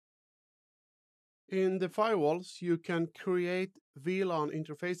In the firewalls, you can create VLAN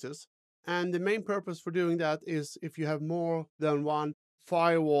interfaces, and the main purpose for doing that is if you have more than one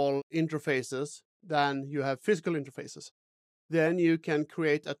firewall interfaces than you have physical interfaces. Then you can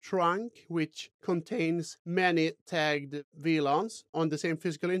create a trunk which contains many tagged VLANs on the same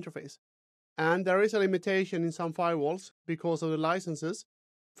physical interface. And there is a limitation in some firewalls because of the licenses.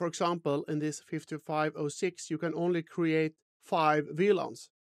 For example, in this 5506, you can only create 5 VLANs.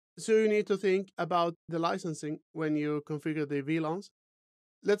 So you need to think about the licensing when you configure the VLANs.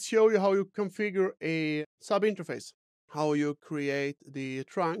 Let's show you how you configure a sub-interface, how you create the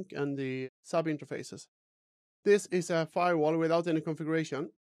trunk and the sub-interfaces. This is a firewall without any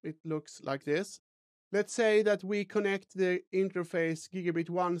configuration. It looks like this. Let's say that we connect the interface gigabit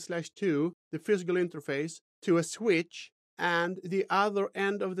 1/2, the physical interface, to a switch, and the other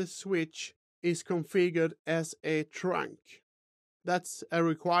end of the switch is configured as a trunk. That's a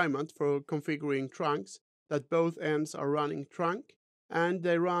requirement for configuring trunks, that both ends are running trunk, and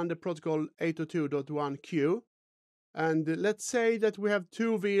they run the protocol 802.1q. And let's say that we have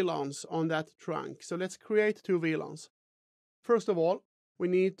 2 VLANs on that trunk. So let's create 2 VLANs. First of all, we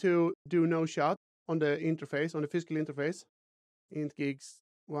need to do no shut on the interface, on the physical interface. Int gigs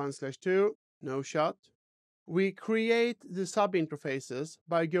 1/2, no shut. We create the sub-interfaces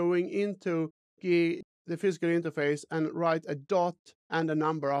by going into the physical interface and write a dot and a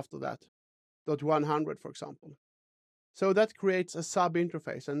number after that. .100, for example. So that creates a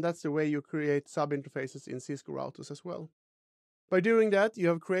sub-interface, and that's the way you create sub-interfaces in Cisco routers as well. By doing that, you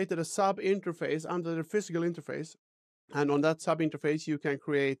have created a sub-interface under the physical interface, and on that sub-interface you can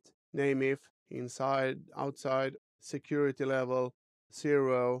create nameif, inside, outside, security level,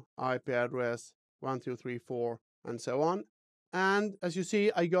 0, IP address, 1234, and so on. And as you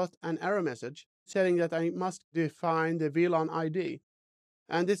see, I got an error message saying that I must define the VLAN ID.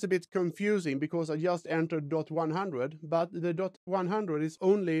 And it's a bit confusing because I just entered .100, but the .100 is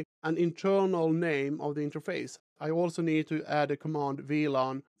only an internal name of the interface. I also need to add a command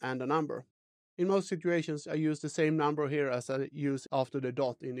VLAN and a number. In most situations, I use the same number here as I use after the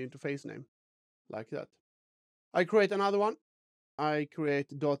dot in the interface name, like that. I create another one. I create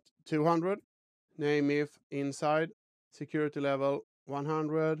 .200, nameif, inside, security level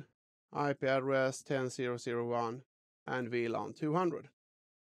 100, IP address 10001, and VLAN 200.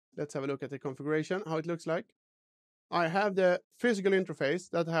 Let's have a look at the configuration, how it looks like. I have the physical interface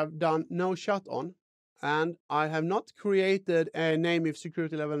that I have done no shut on, and I have not created a nameif,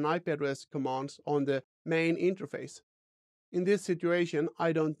 security level, and IP address commands on the main interface. In this situation,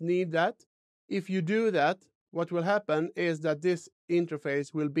 I don't need that. If you do that, what will happen is that this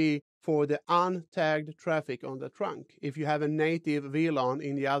interface will be for the untagged traffic on the trunk. If you have a native VLAN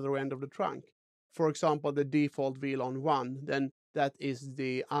in the other end of the trunk, for example, the default VLAN 1, then that is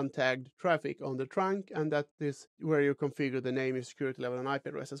the untagged traffic on the trunk, and that is where you configure the nameif, security level, and IP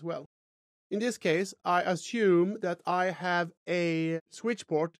address as well. In this case, I assume that I have a switch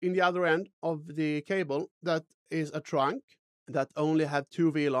port in the other end of the cable that is a trunk that only have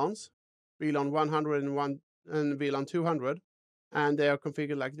 2 VLANs, VLAN 100 and VLAN 200, and they are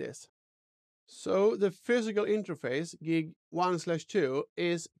configured like this. So the physical interface, gig 1/2,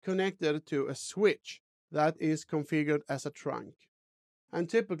 is connected to a switch that is configured as a trunk. And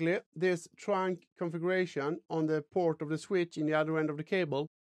typically, this trunk configuration on the port of the switch in the other end of the cable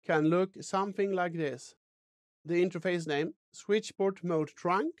can look something like this. The interface name, switch port mode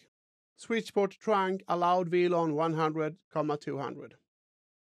trunk, switch port trunk allowed VLAN 100, 200.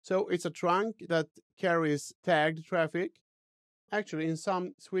 So it's a trunk that carries tagged traffic. Actually, in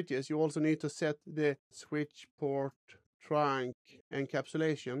some switches, you also need to set the switch port trunk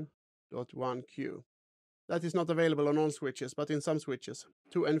encapsulation .1q. That is not available on all switches, but in some switches,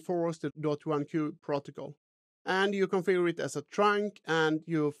 to enforce the .1q protocol. And you configure it as a trunk, and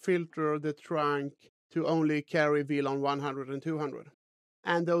you filter the trunk to only carry VLAN 100 and 200.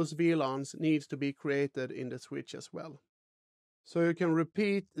 And those VLANs need to be created in the switch as well. So you can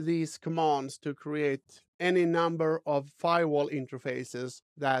repeat these commands to create any number of firewall interfaces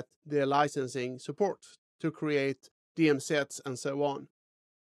that the licensing supports, to create DM sets and so on.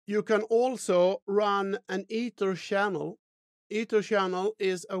 You can also run an Ether channel. Ether channel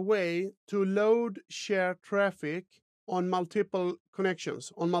is a way to load share traffic on multiple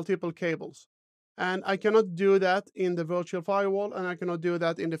connections, on multiple cables. And I cannot do that in the virtual firewall, and I cannot do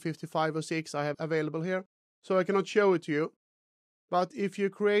that in the 5506 I have available here. So I cannot show it to you. But if you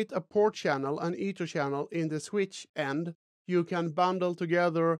create a port channel, an Ether channel in the switch end, you can bundle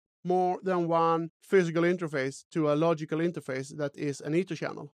together more than one physical interface to a logical interface that is an Ether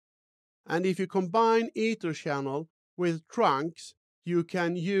channel. And if you combine Ether channel with trunks, you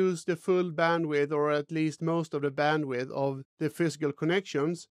can use the full bandwidth, or at least most of the bandwidth of the physical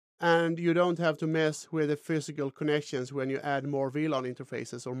connections, and you don't have to mess with the physical connections when you add more VLAN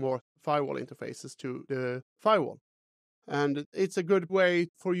interfaces or more firewall interfaces to the firewall. And it's a good way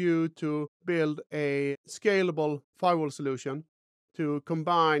for you to build a scalable firewall solution to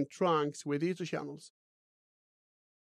combine trunks with Ether channels.